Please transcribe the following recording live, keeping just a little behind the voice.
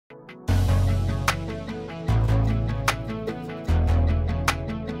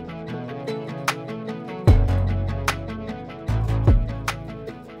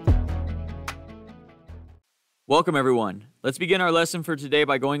Welcome everyone. Let's begin our lesson for today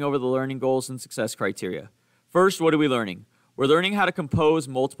by going over the learning goals and success criteria. First, what are we learning? We're learning how to compose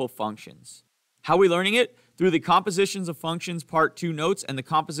multiple functions. How are we learning it? Through the compositions of functions part 2 notes and the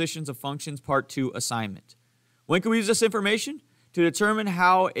compositions of functions part 2 assignment. When can we use this information? To determine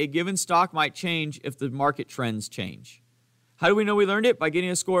how a given stock might change if the market trends change. How do we know we learned it? By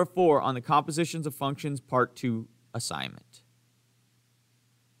getting a score of 4 on the compositions of functions part 2 assignment.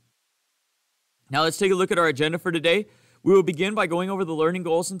 Now let's take a look at our agenda for today. We will begin by going over the learning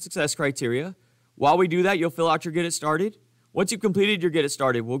goals and success criteria. While we do that, you'll fill out your Get It Started. Once you've completed your Get It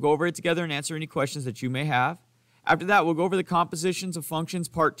Started, we'll go over it together and answer any questions that you may have. After that, we'll go over the compositions of functions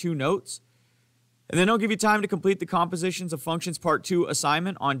part 2 notes. And then I'll give you time to complete the compositions of functions part 2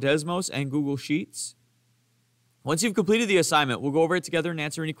 assignment on Desmos and Google Sheets. Once you've completed the assignment, we'll go over it together and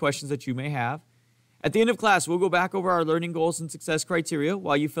answer any questions that you may have. At the end of class, we'll go back over our learning goals and success criteria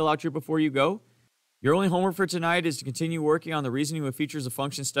while you fill out your Before You Go. Your only homework for tonight is to continue working on the reasoning with features of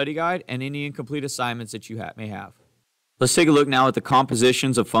function study guide and any incomplete assignments that you may have. Let's take a look now at the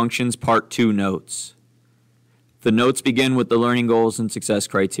compositions of functions part 2 notes. The notes begin with the learning goals and success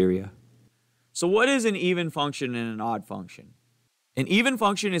criteria. So what is an even function and an odd function? An even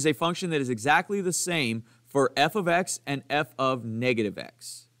function is a function that is exactly the same for f of x and f of negative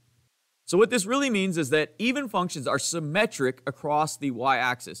x. So what this really means is that even functions are symmetric across the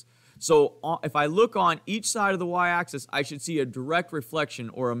y-axis. So if I look on each side of the y-axis, I should see a direct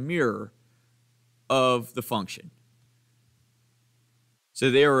reflection or a mirror of the function. So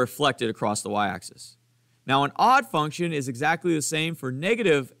they are reflected across the y-axis. Now an odd function is exactly the same for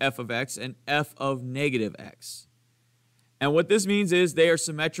negative f of x and f of negative x. And what this means is they are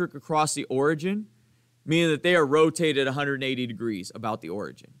symmetric across the origin, meaning that they are rotated 180 degrees about the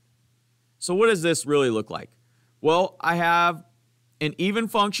origin. So what does this really look like? Well, I have an even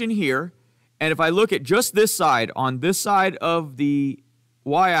function here, and if I look at just this side, on this side of the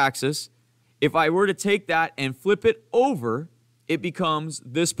y-axis, if I were to take that and flip it over, it becomes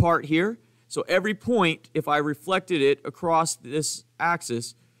this part here. So every point, if I reflected it across this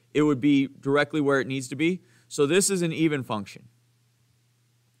axis, it would be directly where it needs to be. So this is an even function.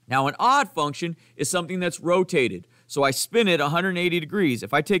 Now an odd function is something that's rotated. So I spin it 180 degrees.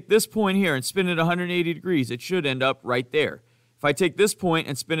 If I take this point here and spin it 180 degrees, it should end up right there. If I take this point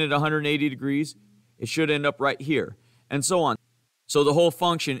and spin it 180 degrees, it should end up right here, and so on. So the whole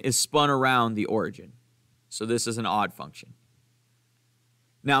function is spun around the origin. So this is an odd function.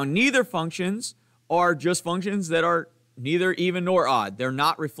 Now, neither functions are just functions that are neither even nor odd. They're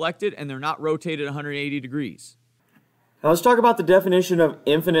not reflected and they're not rotated 180 degrees. Now let's talk about the definition of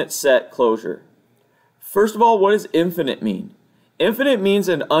infinite set closure. First of all, what does infinite mean? Infinite means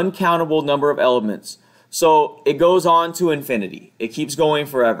an uncountable number of elements. So it goes on to infinity. It keeps going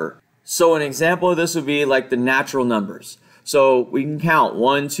forever. So an example of this would be like the natural numbers. So we can count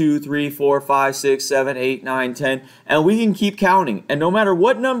 1, 2, 3, 4, 5, 6, 7, 8, 9, 10, and we can keep counting. And no matter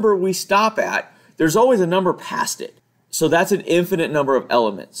what number we stop at, there's always a number past it. So that's an infinite number of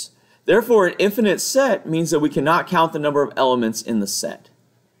elements. Therefore, an infinite set means that we cannot count the number of elements in the set.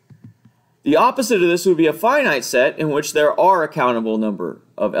 The opposite of this would be a finite set in which there are a countable number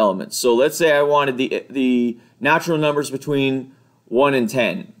of elements. So let's say I wanted the natural numbers between 1 and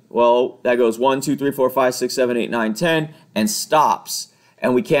 10. Well, that goes 1, 2, 3, 4, 5, 6, 7, 8, 9, 10 and stops,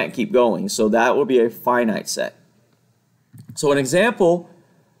 and we can't keep going. So that would be a finite set. So an example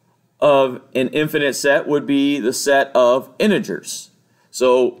of an infinite set would be the set of integers.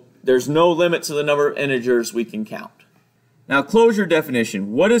 So there's no limit to the number of integers we can count. Now, closure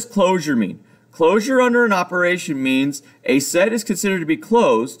definition. What does closure mean? Closure under an operation means a set is considered to be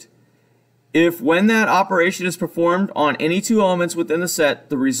closed if when that operation is performed on any two elements within the set,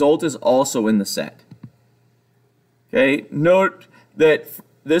 the result is also in the set. Okay, note that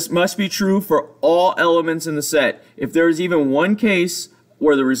this must be true for all elements in the set. If there is even one case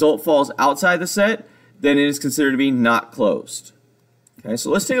where the result falls outside the set, then it is considered to be not closed. Okay,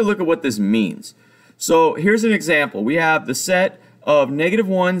 so let's take a look at what this means. So here's an example. We have the set of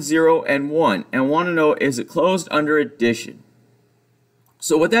 -1, 0, and 1, and want to know, is it closed under addition?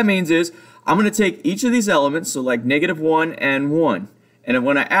 So what that means is I'm going to take each of these elements, so like -1 and 1, and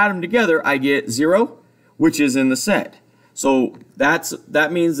when I add them together, I get 0, which is in the set. So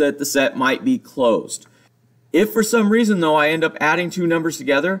that means that the set might be closed. If for some reason, though, I end up adding two numbers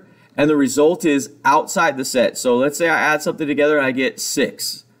together, and the result is outside the set, so let's say I add something together and I get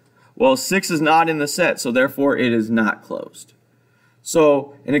 6. Well, 6 is not in the set, so therefore it is not closed.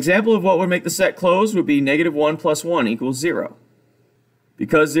 So an example of what would make the set closed would be -1 plus 1 equals 0.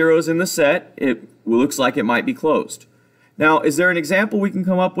 Because 0 is in the set, it looks like it might be closed. Now, is there an example we can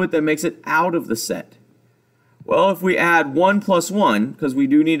come up with that makes it out of the set? Well, if we add 1 plus 1, because we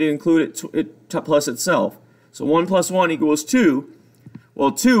do need to include it plus itself, so 1 plus 1 equals 2.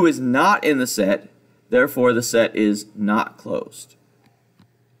 Well, 2 is not in the set, therefore the set is not closed.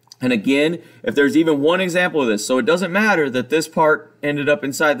 And again, if there's even one example of this, so it doesn't matter that this part ended up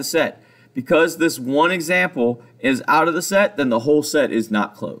inside the set. Because this one example is out of the set, then the whole set is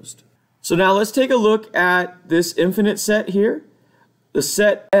not closed. So now let's take a look at this infinite set here, the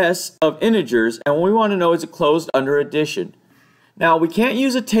set S of integers, and what we want to know is it closed under addition. Now we can't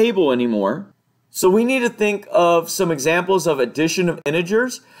use a table anymore, so we need to think of some examples of addition of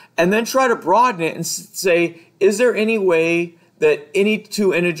integers and then try to broaden it and say, is there any way that any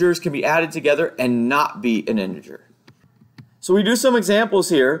two integers can be added together and not be an integer? So we do some examples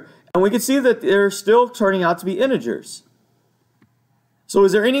here, and we can see that they're still turning out to be integers. So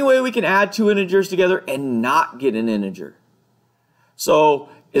is there any way we can add two integers together and not get an integer? So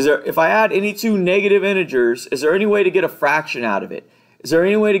if I add any two negative integers, is there any way to get a fraction out of it? Is there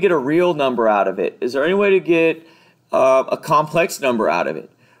any way to get a real number out of it? Is there any way to get a complex number out of it?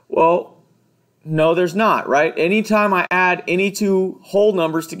 Well, no, there's not, right? Anytime I add any two whole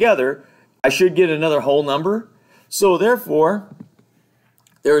numbers together, I should get another whole number. So therefore,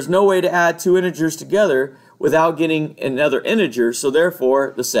 there is no way to add two integers together without getting another integer, so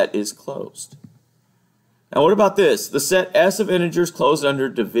therefore the set is closed. Now what about this? The set S of integers closed under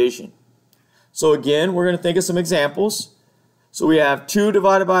division. So again, we're going to think of some examples. So we have 2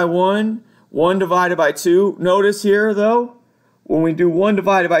 divided by 1, 1 divided by 2. Notice here though, when we do 1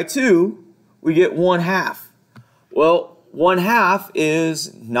 divided by 2, we get 1/2. Well, 1/2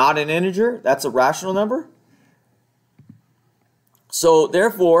 is not an integer, that's a rational number. So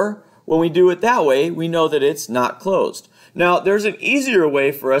therefore, when we do it that way, we know that it's not closed. Now, there's an easier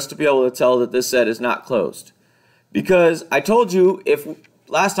way for us to be able to tell that this set is not closed. Because I told you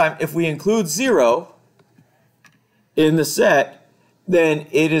last time, if we include 0 in the set, then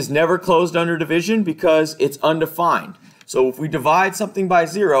it is never closed under division because it's undefined. So if we divide something by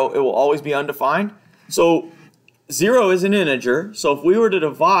 0, it will always be undefined. So 0 is an integer, so if we were to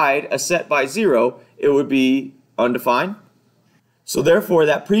divide a set by 0, it would be undefined. So therefore,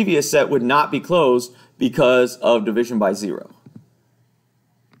 that previous set would not be closed because of division by 0.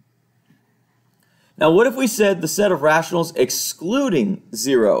 Now, what if we said the set of rationals excluding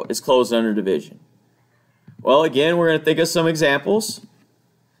 0 is closed under division? Well, again, we're going to think of some examples.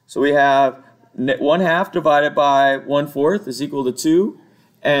 So we have 1/2 divided by 1/4 is equal to 2,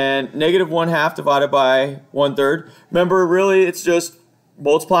 and negative 1/2 divided by 1/3. Remember, really, it's just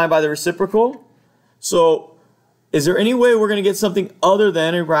multiplying by the reciprocal. So is there any way we're going to get something other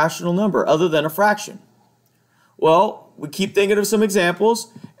than a rational number, other than a fraction? Well, we keep thinking of some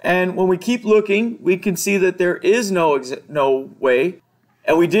examples, and when we keep looking, we can see that there is no way,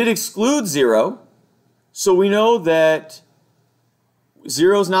 and we did exclude 0, so we know that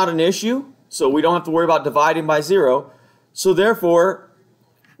 0 is not an issue, so we don't have to worry about dividing by 0, so therefore,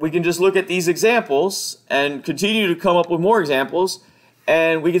 we can just look at these examples and continue to come up with more examples,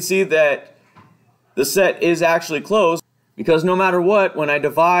 and we can see that the set is actually closed because no matter what, when I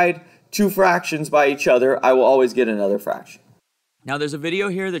divide two fractions by each other, I will always get another fraction. Now there's a video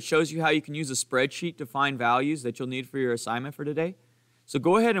here that shows you how you can use a spreadsheet to find values that you'll need for your assignment for today. So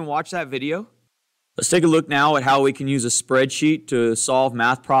go ahead and watch that video. Let's take a look now at how we can use a spreadsheet to solve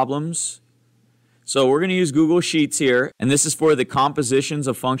math problems. So we're going to use Google Sheets here, and this is for the compositions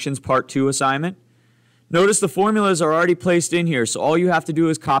of functions part 2 assignment. Notice the formulas are already placed in here, so all you have to do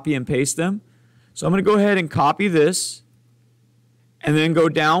is copy and paste them. So I'm going to go ahead and copy this, and then go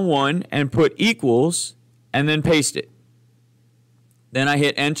down 1 and put equals, and then paste it. Then I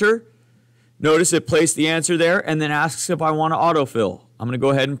hit enter. Notice it placed the answer there, and then asks if I want to autofill. I'm going to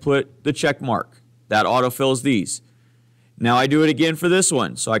go ahead and put the check mark. That autofills these. Now I do it again for this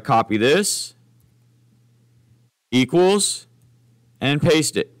one. So I copy this, equals, and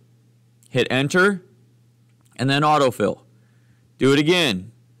paste it. Hit enter, and then autofill. Do it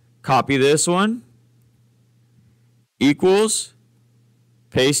again. Copy this one, equals,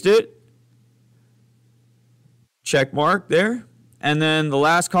 paste it, check mark there, and then the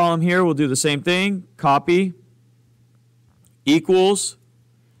last column here we'll do the same thing, copy, equals,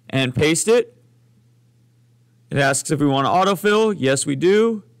 and paste it. It asks if we want to autofill, yes we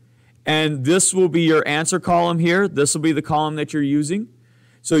do, and this will be your answer column here. This will be the column that you're using.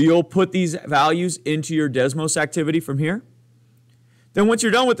 So you'll put these values into your Desmos activity from here. Then once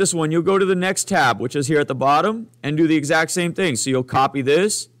you're done with this one, you'll go to the next tab, which is here at the bottom, and do the exact same thing. So you'll copy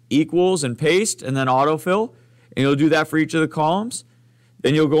this, equals, and paste, and then autofill, and you'll do that for each of the columns.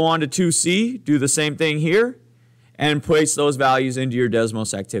 Then you'll go on to 2C, do the same thing here, and place those values into your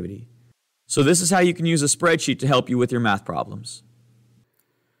Desmos activity. So this is how you can use a spreadsheet to help you with your math problems.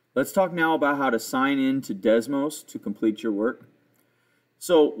 Let's talk now about how to sign in to Desmos to complete your work.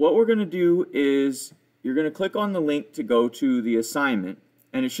 So what we're going to do is you're going to click on the link to go to the assignment,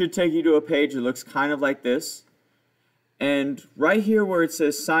 and it should take you to a page that looks kind of like this. And right here where it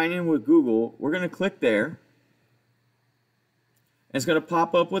says sign in with Google, we're going to click there. And it's going to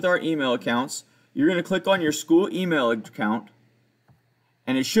pop up with our email accounts. You're going to click on your school email account,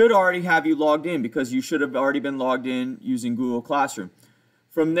 and it should already have you logged in because you should have already been logged in using Google Classroom.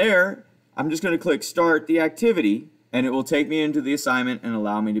 From there, I'm just going to click Start the Activity, and it will take me into the assignment and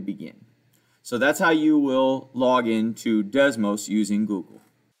allow me to begin. So that's how you will log in to Desmos using Google.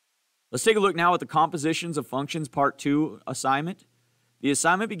 Let's take a look now at the compositions of functions part 2 assignment. The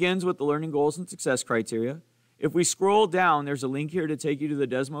assignment begins with the learning goals and success criteria. If we scroll down, there's a link here to take you to the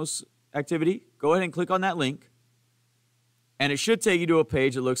Desmos activity. Go ahead and click on that link, and it should take you to a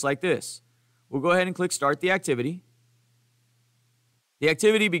page that looks like this. We'll go ahead and click Start the Activity. The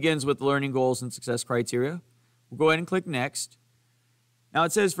activity begins with the learning goals and success criteria. We'll go ahead and click Next. Now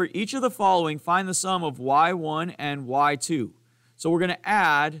it says for each of the following, find the sum of y1 and y2. So we're going to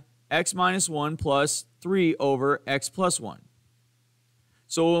add x minus 1 plus 3 over x plus 1.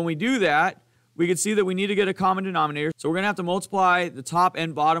 So when we do that, we can see that we need to get a common denominator. So we're going to have to multiply the top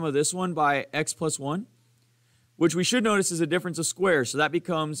and bottom of this one by x plus 1, which we should notice is a difference of squares. So that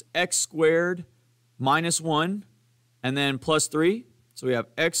becomes x squared minus 1 and then plus 3. So we have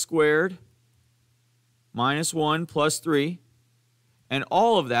x squared minus 1 plus 3. And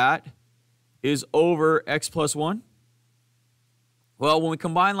all of that is over x plus 1. Well, when we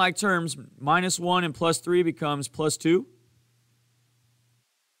combine like terms, minus 1 and plus 3 becomes plus 2.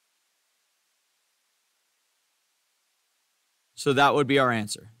 So that would be our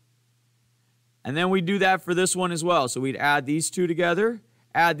answer. And then we do that for this one as well. So we'd add these two together,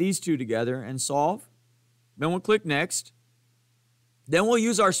 and solve. Then we'll click Next. Then we'll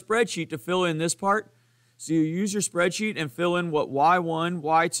use our spreadsheet to fill in this part. So you use your spreadsheet and fill in what y1,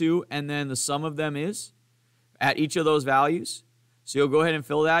 y2, and then the sum of them is at each of those values. So you'll go ahead and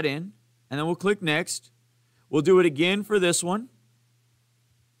fill that in, and then we'll click Next. We'll do it again for this one,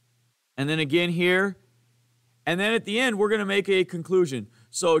 and then again here. And then at the end, we're going to make a conclusion.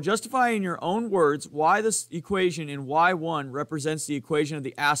 So justify in your own words why this equation in y1 represents the equation of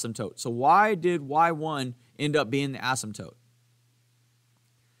the asymptote. So why did y1 end up being the asymptote?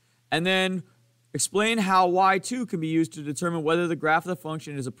 And then explain how y2 can be used to determine whether the graph of the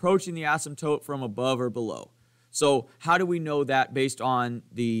function is approaching the asymptote from above or below. So how do we know that based on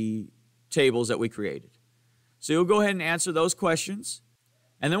the tables that we created? So you'll go ahead and answer those questions.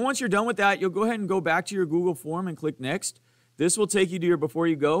 And then once you're done with that, you'll go ahead and go back to your Google form and click Next. This will take you to your Before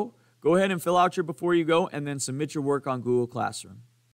You Go. Go ahead and fill out your Before You Go and then submit your work on Google Classroom.